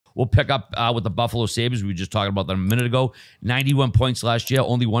We'll pick up with the Buffalo Sabres. We were just talking about them a minute ago. 91 points last year,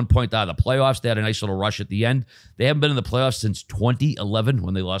 only 1 point out of the playoffs. They had a nice little rush at the end. They haven't been in the playoffs since 2011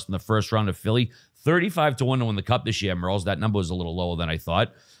 when they lost in the first round of Philly. 35-1 to win the Cup this year, Merles. That number was a little lower than I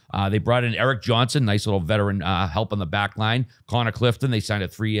thought. They brought in Eric Johnson, nice little veteran help on the back line. Connor Clifton, they signed a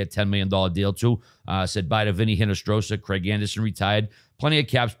 3-year, $10 million deal to. Said bye to Vinny Hinostroza. Craig Anderson retired. Plenty of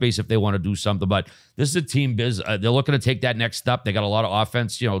cap space if they want to do something. But this is a team biz. They're looking to take that next step. They got a lot of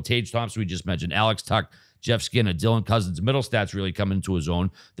offense. You know, Tage Thompson, we just mentioned. Alex Tuck, Jeff Skinner, Dylan Cousins. Middlestat's really coming into his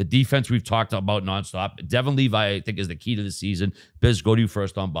own. The defense we've talked about nonstop. Devin Levi, I think, is the key to the season. Biz, go to you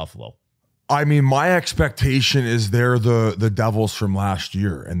first on Buffalo. I mean, my expectation is they're the Devils from last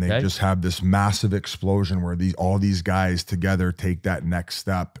year, and they just have this massive explosion where all these guys together take that next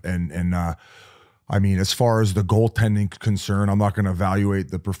step. And I mean, as far as the goaltending concerned, I'm not going to evaluate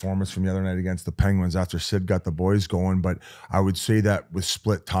the performance from the other night against the Penguins after Sid got the boys going, but I would say that with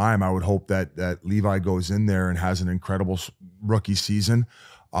split time, I would hope that Levi goes in there and has an incredible rookie season.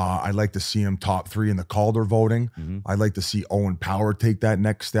 I'd like to see him top 3 in the Calder voting. I'd like to see Owen Power take that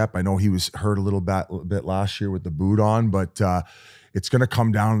next step. I know he was hurt a little bit last year with the boot on, but it's going to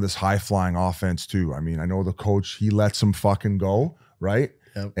come down to this high-flying offense too. I mean, I know the coach, he lets them fucking go, right?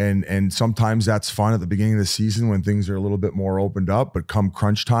 Yep. And sometimes that's fun at the beginning of the season when things are a little bit more opened up, but come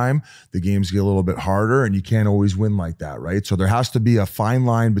crunch time, the games get a little bit harder and you can't always win like that, right? So there has to be a fine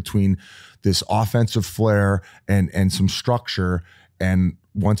line between this offensive flair and some structure. And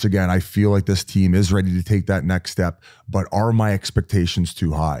once again, I feel like this team is ready to take that next step, but are my expectations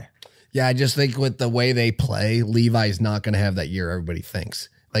too high? Yeah, I just think with the way they play, Levi's not going to have that year everybody thinks.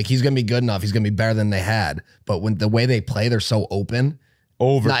 Like, he's going to be good enough. He's going to be better than they had. But when the way they play, they're so open.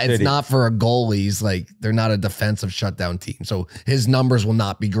 It's not for a goalie. Like, they're not a defensive shutdown team. So his numbers will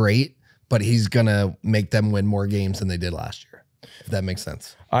not be great, but he's going to make them win more games than they did last year, if that makes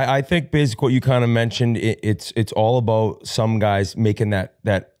sense. I think basically what you kind of mentioned, it's all about some guys making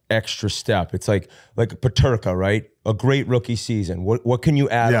that extra step. It's like Peterka, right? A great rookie season. What can you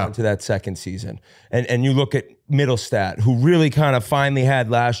add on to that second season? And you look at Middlestat, who really kind of finally had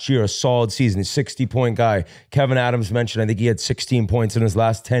last year a solid season, a 60-point guy. Kevin Adams mentioned, I think he had 16 points in his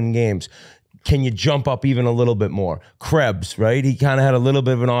last 10 games. Can you jump up even a little bit more? Krebs, right? He kind of had a little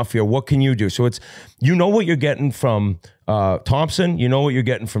bit of an off year. What can you do? So you know what you're getting from Thompson. You know what you're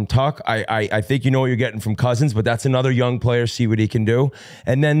getting from Tuck. I think you know what you're getting from Cousins, but that's another young player. See what he can do.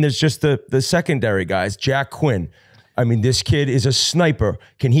 And then there's just the secondary guys. Jack Quinn. I mean, this kid is a sniper.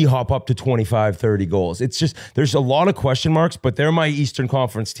 Can he hop up to 25, 30 goals? It's just, there's a lot of question marks, but they're my Eastern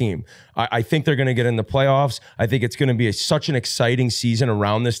Conference team. I think they're going to get in the playoffs. I think it's going to be such an exciting season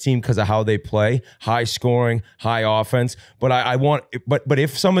around this team because of how they play. High scoring, high offense. But but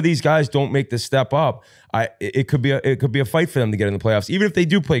if some of these guys don't make the step up, it could be a fight for them to get in the playoffs. Even if they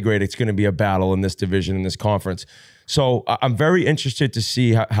do play great, it's going to be a battle in this division, in this conference. So I'm very interested to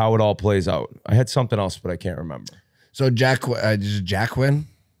see how it all plays out. I had something else, but I can't remember. So Jack Quinn?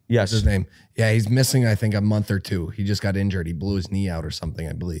 Yes. What's his name? Yeah, he's missing, I think, a month or two. He just got injured. He blew his knee out or something,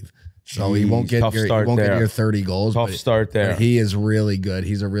 I believe. So he won't get your 30 goals. Tough start there. But he is really good.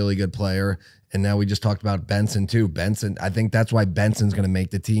 He's a really good player. And now we just talked about Benson too. Benson, I think that's why Benson's going to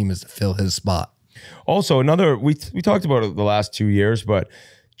make the team, is to fill his spot. Also, we talked about it the last 2 years, but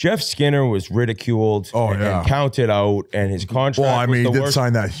Jeff Skinner was ridiculed and counted out, and his contract. Well, I mean, was he did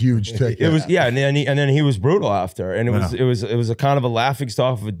sign that huge ticket. It was and then he was brutal after, and it was a kind of a laughing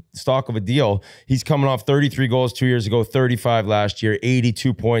stock of a deal. He's coming off 33 goals 2 years ago, 35 last year,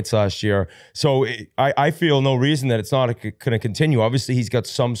 82 points last year. So I feel no reason that it's not going to continue. Obviously, he's got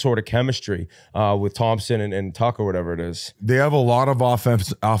some sort of chemistry with Thompson and Tuck or whatever it is. They have a lot of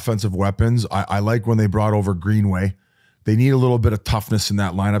offensive weapons. I like when they brought over Greenway. They need a little bit of toughness in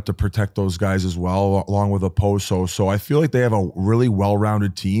that lineup to protect those guys as well, along with Oposo. So I feel like they have a really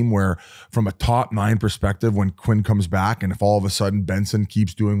well-rounded team where, from a top 9 perspective, when Quinn comes back, and if all of a sudden Benson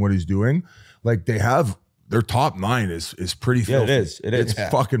keeps doing what he's doing, like, they have their top 9 is pretty filthy. It is. It's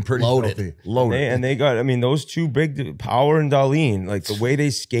fucking pretty filthy. Loaded. And they got, I mean, those two big, Power and Darlene, like the way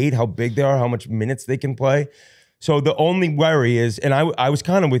they skate, how big they are, how much minutes they can play. So the only worry is, and I was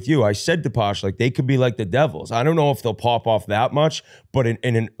kind of with you. I said to Posh, like, they could be like the Devils. I don't know if they'll pop off that much, but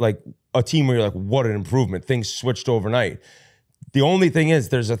in like a team where you're like, what an improvement. Things switched overnight. The only thing is,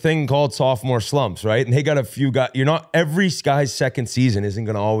 there's a thing called sophomore slumps, right? And they got a few guys. Every guy's second season isn't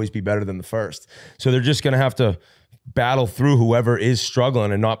going to always be better than the first. So they're just going to have to battle through whoever is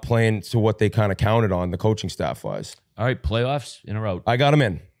struggling and not playing to what they kind of counted on, the coaching staff-wise. All right, playoffs in a row. I got them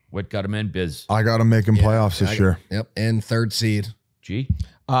in. What got him in, Biz? I got to make him playoffs this year. Yep, and 3rd seed. G?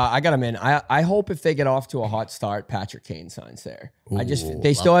 I got him in. I hope if they get off to a hot start, Patrick Kane signs there.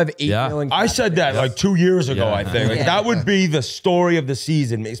 They still have $8 million. I said that like 2 years ago. I think that would be the story of the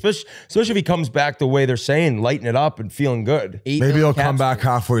season, especially if he comes back the way they're saying, lighting it up and feeling good. Maybe he'll come back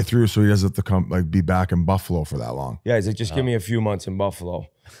halfway through, so he doesn't have to be back in Buffalo for that long. Yeah, he's like, just give me a few months in Buffalo.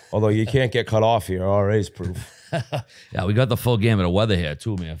 Although you can't get cut off here, RA's proof. Yeah, we got the full gamut of weather here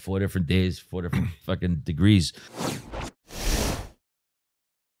too, man. 4 different days, 4 different fucking degrees.